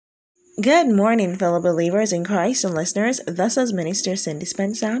Good morning, fellow believers in Christ and listeners. This is Minister Cindy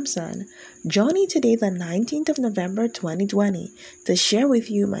Spence Sampson, joining today, the 19th of November 2020, to share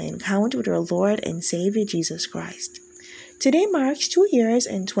with you my encounter with our Lord and Savior Jesus Christ. Today marks 2 years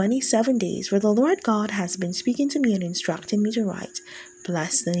and 27 days where the Lord God has been speaking to me and instructing me to write.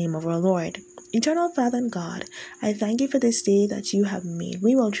 Bless the name of our Lord. Eternal Father and God, I thank you for this day that you have made.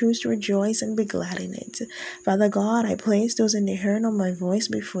 We will choose to rejoice and be glad in it. Father God, I place those in the hearing of my voice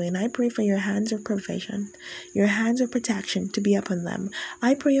before you, and I pray for your hands of provision, your hands of protection to be upon them.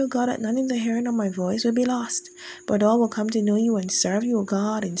 I pray, O God, that none in the hearing of my voice will be lost, but all will come to know you and serve you, O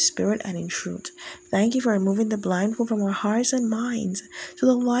God, in spirit and in truth. Thank you for removing the blindfold from our hearts and minds, so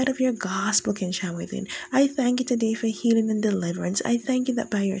the light of your gospel can shine within. I thank you today for healing and deliverance. I thank you that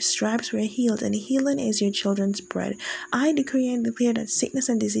by your stripes we are healed, and healing is your children's bread. I decree and declare that sickness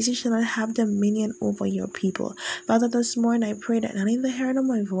and disease shall not have dominion over your people. Father, this morning I pray that none in the hearing of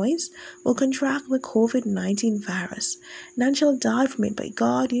my voice will contract the COVID-19 virus. None shall die from it, but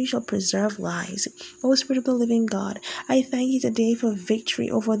God, you shall preserve lives. O Spirit of the living God, I thank you today for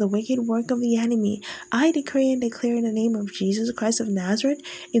victory over the wicked work of the enemy. I decree and declare in the name of Jesus Christ of Nazareth,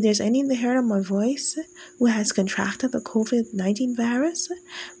 if there's any in the hearing of my voice who has contracted the COVID-19 virus,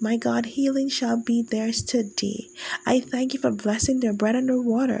 my God, healing shall be theirs today. I thank you for blessing their bread and their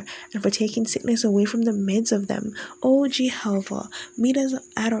water and for taking sickness away from the midst of them. Oh Jehovah, meet us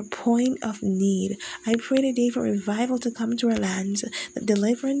at our point of need. I pray today for revival to come to our lands, that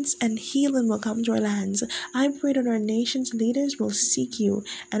deliverance and healing will come to our lands. I pray that our nation's leaders will seek you,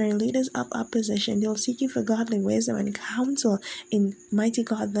 and our leaders of opposition, they'll seek you for godly wisdom and counsel in mighty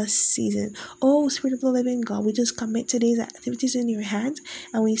God this season. Oh Spirit of the living God, we just commit today's activities in your hands,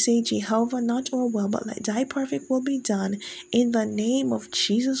 and we say, Jehovah, not our will, but let thy perfect will be done. In the name of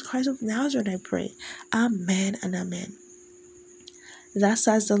Jesus Christ of Nazareth, I pray. Amen and amen. Thus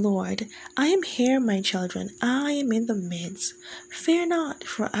says the Lord, I am here, my children, I am in the midst. Fear not,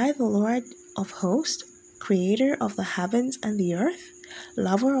 for I, the Lord of hosts, creator of the heavens and the earth,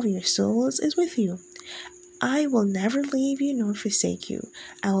 lover of your souls, is with you. I will never leave you nor forsake you.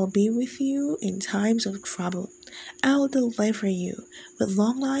 I will be with you in times of trouble. I will deliver you. With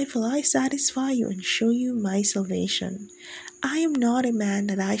long life will I satisfy you and show you my salvation. I am not a man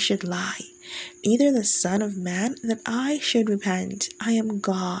that I should lie, neither the Son of Man that I should repent. I am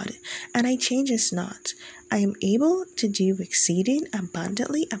God, and I changes not. I am able to do exceeding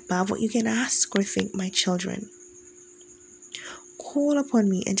abundantly above what you can ask or think, my children. Call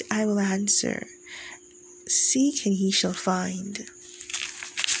upon me, and I will answer. Seek, and ye shall find.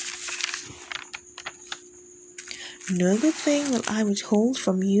 No good thing will I withhold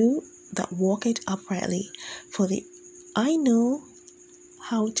from you that walk it uprightly, for I know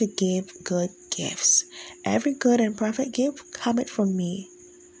how to give good gifts. Every good and perfect gift cometh from me,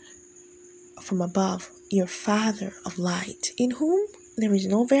 from above, your Father of light, in whom there is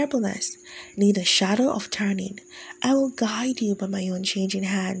no variableness, neither shadow of turning. I will guide you by my unchanging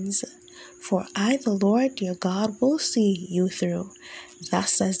hands, for I, the Lord your God, will see you through.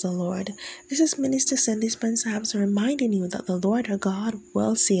 Thus says the Lord. This is Minister Cindy Spence Sampson reminding you that the Lord our God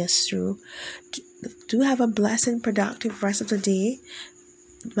will see us through. Do have a blessed and productive rest of the day.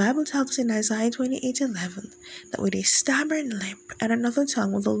 The Bible tells us in Isaiah 28:11 that with a stammering lip and another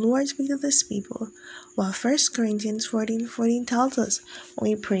tongue will the Lord speak to this people, while 1 Corinthians 14:14 tells us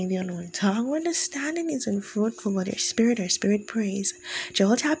when we pray in the unknown tongue, our understanding is unfruitful, but our spirit prays.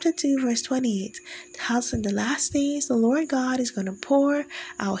 Joel chapter 2 verse 28 tells us in the last days the Lord God is going to pour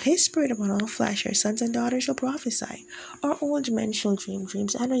out his spirit upon all flesh. Our sons and daughters shall prophesy, our old men shall dream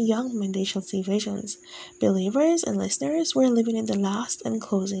dreams, and our young men they shall see visions. Believers and listeners, we're living in the last and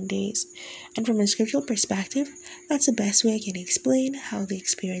closing days. And from a scriptural perspective, that's the best way I can explain how the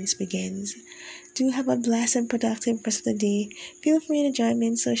experience begins. Do have a blessed and productive rest of the day. Feel free to join me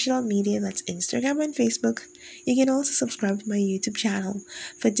in social media, that's Instagram and Facebook. You can also subscribe to my YouTube channel.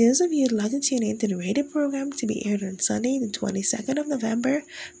 For those of you who'd like to tune in to the radio program to be aired on Sunday, the 22nd of November,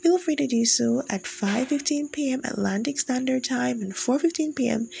 feel free to do so at 5:15 p.m. Atlantic Standard Time and 4:15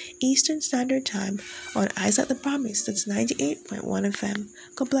 p.m. Eastern Standard Time on Eyes at the Promise, that's 98.1 FM.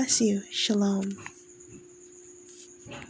 God bless you. Shalom.